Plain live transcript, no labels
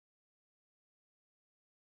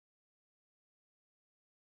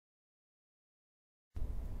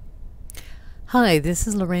Hi, this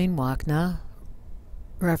is Lorraine Wachna,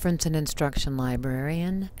 Reference and Instruction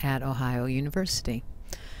Librarian at Ohio University.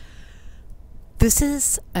 This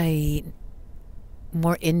is a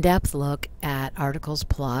more in-depth look at Articles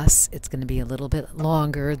Plus. It's going to be a little bit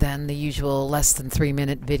longer than the usual less than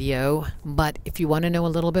 3-minute video, but if you want to know a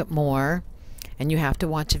little bit more and you have to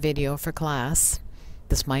watch a video for class,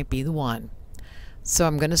 this might be the one. So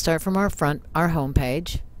I'm going to start from our home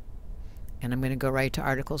page. And I'm going to go right to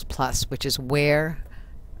Articles Plus, which is where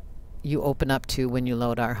you open up to when you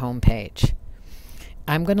load our home page.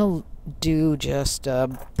 I'm going to do just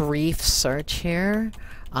a brief search here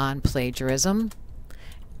on plagiarism,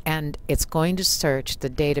 and it's going to search the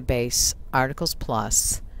database Articles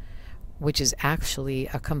Plus, which is actually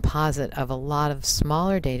a composite of a lot of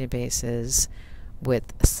smaller databases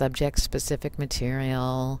with subject-specific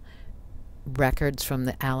material, records from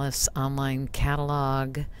the Alice Online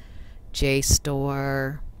Catalog,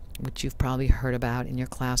 JSTOR, which you've probably heard about in your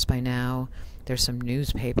class by now. There's some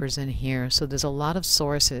newspapers in here, so there's a lot of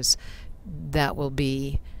sources that will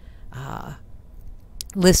be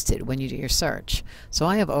listed when you do your search. So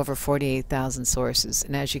I have over 48,000 sources,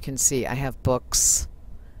 and as you can see, I have books,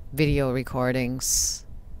 video recordings,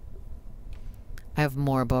 I have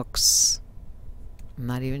more books, I'm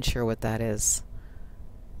not even sure what that is,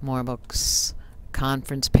 more books,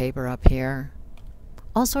 conference paper up here,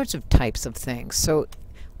 all sorts of types of things. So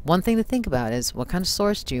one thing to think about is, what kind of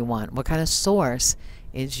source do you want? What kind of source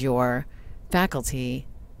is your faculty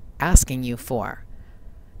asking you for?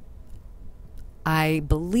 I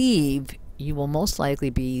believe you will most likely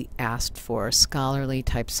be asked for scholarly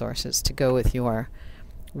type sources to go with your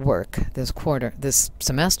work this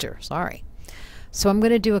semester, sorry. So I'm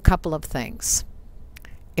going to do a couple of things.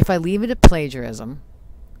 If I leave it at plagiarism,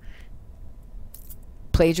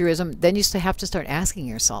 then you still have to start asking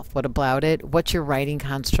yourself, what about it? What's your writing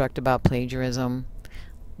construct about plagiarism?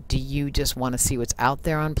 Do you just want to see what's out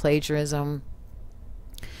there on plagiarism?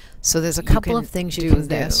 So there's a couple of things you can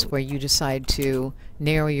do where you decide to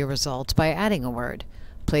narrow your results by adding a word.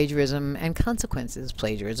 Plagiarism and consequences,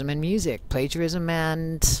 plagiarism and music, plagiarism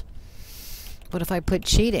and, what if I put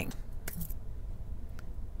cheating?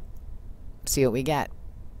 See what we get.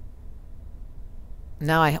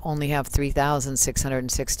 Now I only have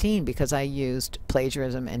 3,616 because I used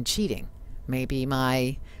plagiarism and cheating. Maybe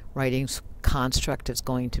my writing construct is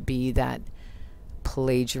going to be that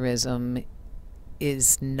plagiarism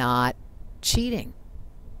is not cheating.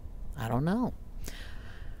 I don't know.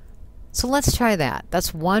 So let's try that.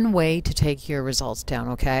 That's one way to take your results down,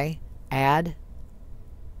 okay? Add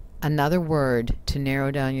another word to narrow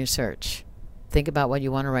down your search. Think about what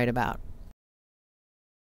you want to write about.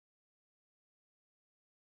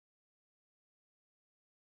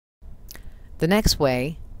 The next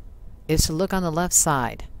way is to look on the left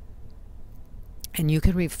side, and you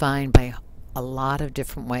can refine by a lot of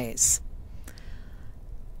different ways.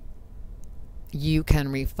 You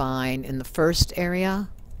can refine in the first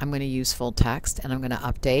area. I'm going to use full text and I'm going to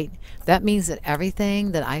update. That means that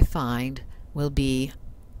everything that I find will be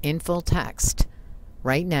in full text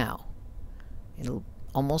right now. It'll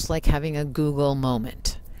almost like having a Google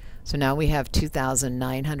moment. So now we have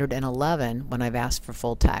 2,911 when I've asked for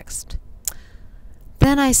full text.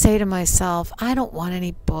 Then I say to myself, I don't want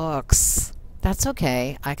any books. That's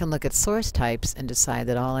okay. I can look at source types and decide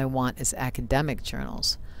that all I want is academic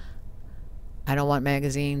journals. I don't want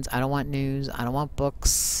magazines. I don't want news. I don't want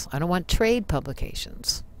books. I don't want trade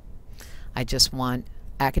publications. I just want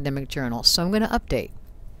academic journals. So I'm going to update.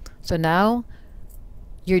 So now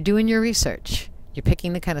you're doing your research. You're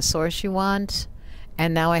picking the kind of source you want.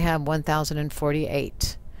 And now I have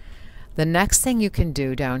 1,048. The next thing you can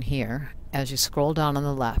do down here, as you scroll down on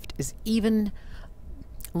the left, is even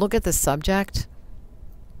look at the subject.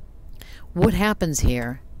 What happens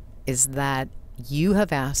here is that you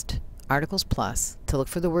have asked Articles Plus to look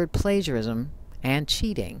for the word plagiarism and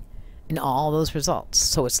cheating in all those results.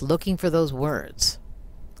 So it's looking for those words.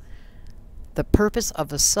 The purpose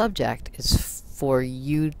of a subject is for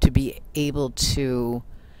you to be able to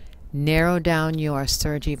narrow down your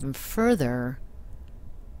search even further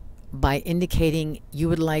by indicating you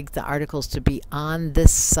would like the articles to be on this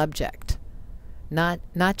subject. Not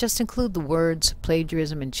just include the words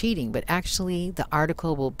plagiarism and cheating, but actually the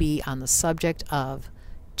article will be on the subject of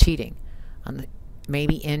cheating,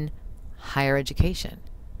 maybe in higher education,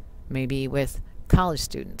 maybe with college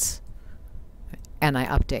students. And I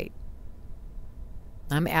update.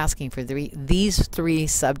 I'm asking for these three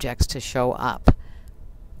subjects to show up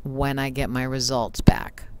when I get my results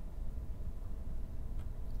back.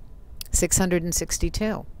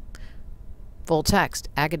 662. Full text,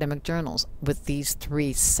 academic journals with these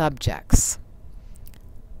three subjects.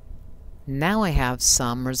 Now I have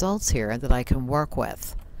some results here that I can work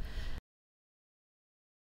with.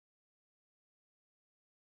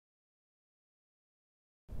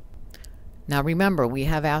 Now remember, we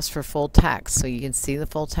have asked for full text, so you can see the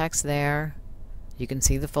full text there. You can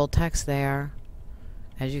see the full text there.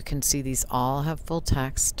 As you can see, these all have full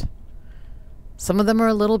text. Some of them are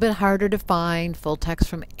a little bit harder to find. Full text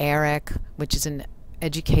from ERIC, which is an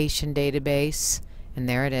education database. And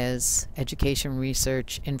there it is, Education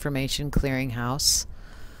Research Information Clearinghouse.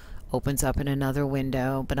 Opens up in another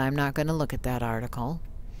window, but I'm not going to look at that article.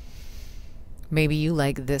 Maybe you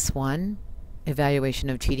like this one, Evaluation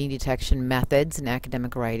of Cheating Detection Methods in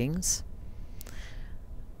Academic Writings.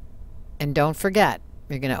 And don't forget,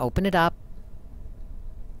 you're going to open it up.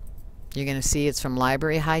 You're going to see it's from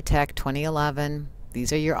Library High Tech 2011.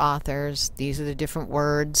 These are your authors. These are the different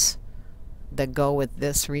words that go with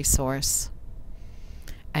this resource.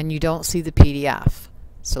 And you don't see the PDF.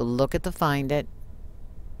 So look at the Find It,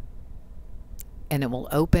 and it will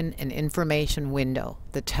open an information window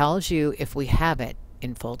that tells you if we have it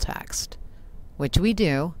in full text, which we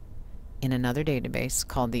do in another database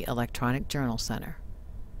called the Electronic Journal Center.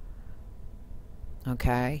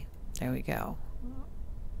 Okay, there we go.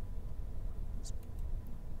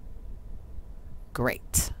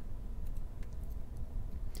 Great.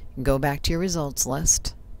 Go back to your results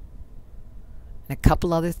list. And a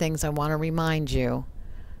couple other things I want to remind you.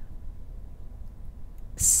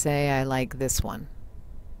 Say I like this one.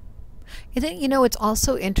 You know, it's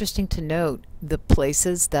also interesting to note the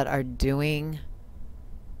places that are doing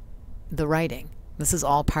the writing. This is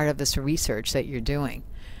all part of this research that you're doing.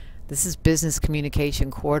 This is Business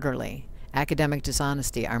Communication Quarterly. Academic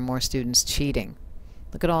Dishonesty. Are more students cheating?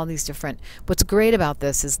 Look at all these different... What's great about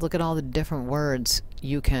this is look at all the different words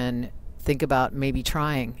you can think about maybe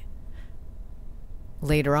trying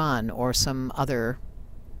later on, or some other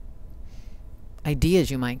ideas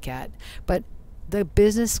you might get. But the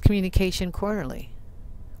Business Communication Quarterly,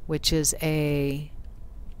 which is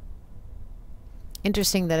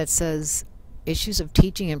interesting that it says issues of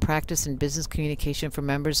teaching and practice in business communication for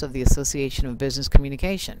members of the Association of Business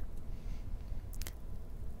Communication.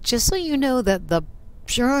 Just so you know that the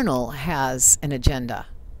journal has an agenda.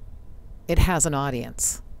 It has an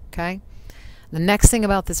audience. Okay? The next thing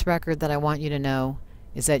about this record that I want you to know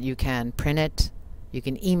is that you can print it, you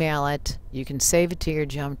can email it, you can save it to your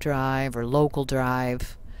jump drive or local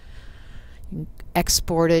drive, you can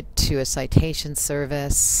export it to a citation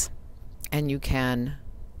service, and you can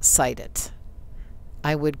cite it.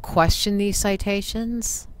 I would question these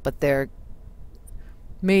citations, but they're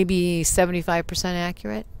maybe 75%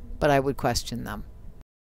 accurate, but I would question them.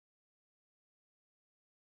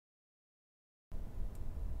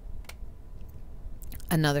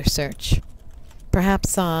 Another search,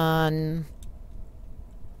 perhaps on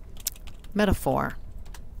metaphor.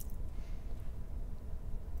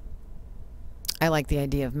 I like the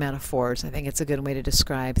idea of metaphors. I think it's a good way to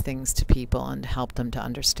describe things to people and help them to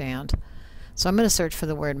understand. So I'm going to search for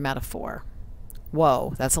the word metaphor.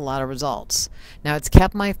 Whoa, that's a lot of results. Now it's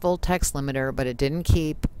kept my full text limiter, but it didn't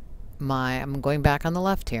keep my, I'm going back on the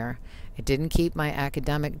left here, it didn't keep my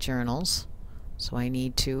academic journals. So I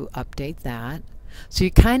need to update that. So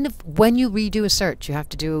you kind of, when you redo a search, you have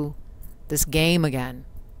to do this game again.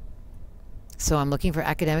 So I'm looking for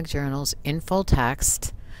academic journals in full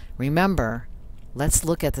text. Remember, let's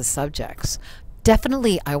look at the subjects.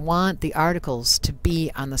 Definitely, I want the articles to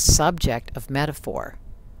be on the subject of metaphor,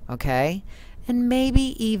 okay? And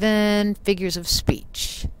maybe even figures of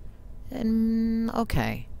speech. And,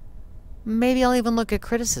 okay, maybe I'll even look at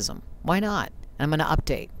criticism. Why not? I'm going to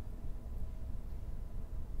update.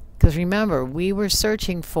 Because remember, we were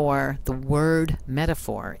searching for the word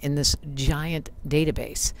metaphor in this giant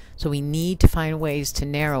database. So we need to find ways to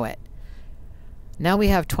narrow it. Now we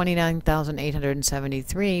have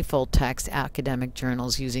 29,873 full-text academic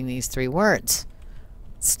journals using these three words.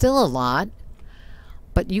 Still a lot,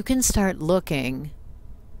 but you can start looking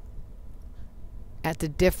at the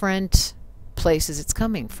different places it's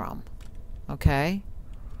coming from, okay?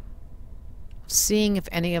 Seeing if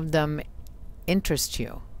any of them interest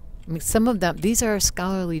you. I mean, some of them, these are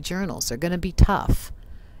scholarly journals. They're going to be tough.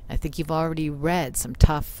 I think you've already read some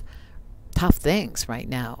tough things right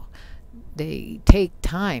now. They take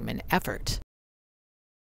time and effort.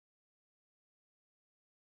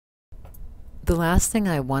 The last thing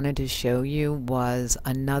I wanted to show you was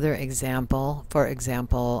another example, for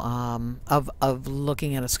example, of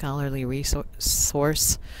looking at a scholarly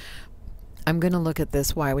resource. I'm going to look at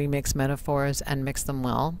this, Why We Mix Metaphors and Mix Them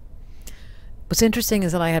Well. What's interesting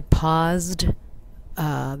is that I had paused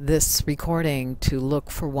this recording to look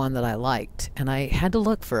for one that I liked, and I had to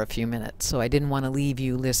look for a few minutes, so I didn't want to leave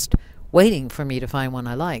you waiting for me to find one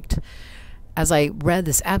I liked. As I read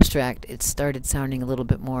this abstract, it started sounding a little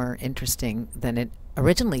bit more interesting than it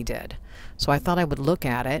originally did. So I thought I would look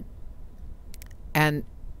at it, and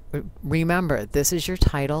remember, this is your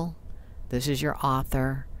title, this is your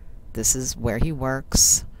author, this is where he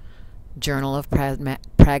works, Journal of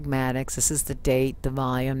Pragmatics, this is the date, the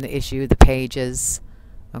volume, the issue, the pages,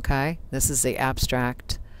 okay? This is the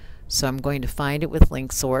abstract. So I'm going to find it with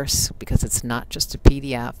link source because it's not just a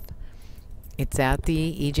PDF. It's at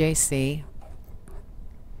the EJC,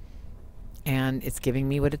 and it's giving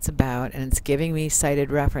me what it's about, and it's giving me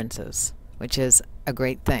cited references, which is a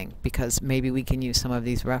great thing because maybe we can use some of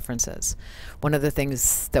these references. One of the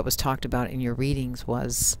things that was talked about in your readings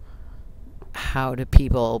was how do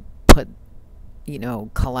people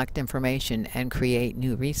collect information and create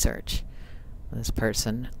new research. This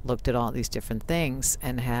person looked at all these different things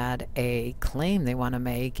and had a claim they want to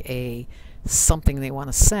make, something they want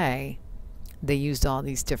to say. They used all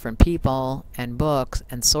these different people and books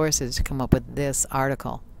and sources to come up with this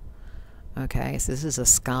article. Okay, so this is a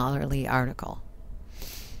scholarly article.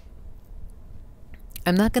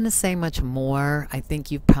 I'm not going to say much more. I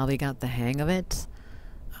think you've probably got the hang of it.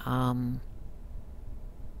 But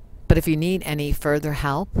if you need any further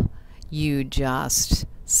help, you just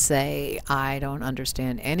say, I don't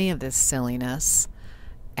understand any of this silliness,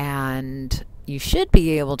 and you should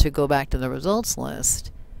be able to go back to the results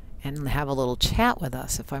list and have a little chat with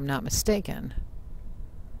us, if I'm not mistaken.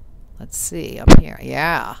 Let's see, up here.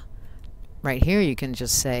 Yeah. Right here you can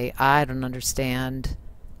just say, I don't understand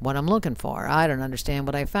what I'm looking for. I don't understand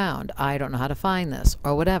what I found. I don't know how to find this,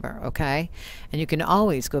 or whatever, okay? And you can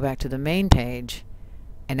always go back to the main page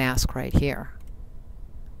and ask right here.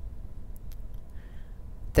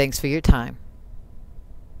 Thanks for your time.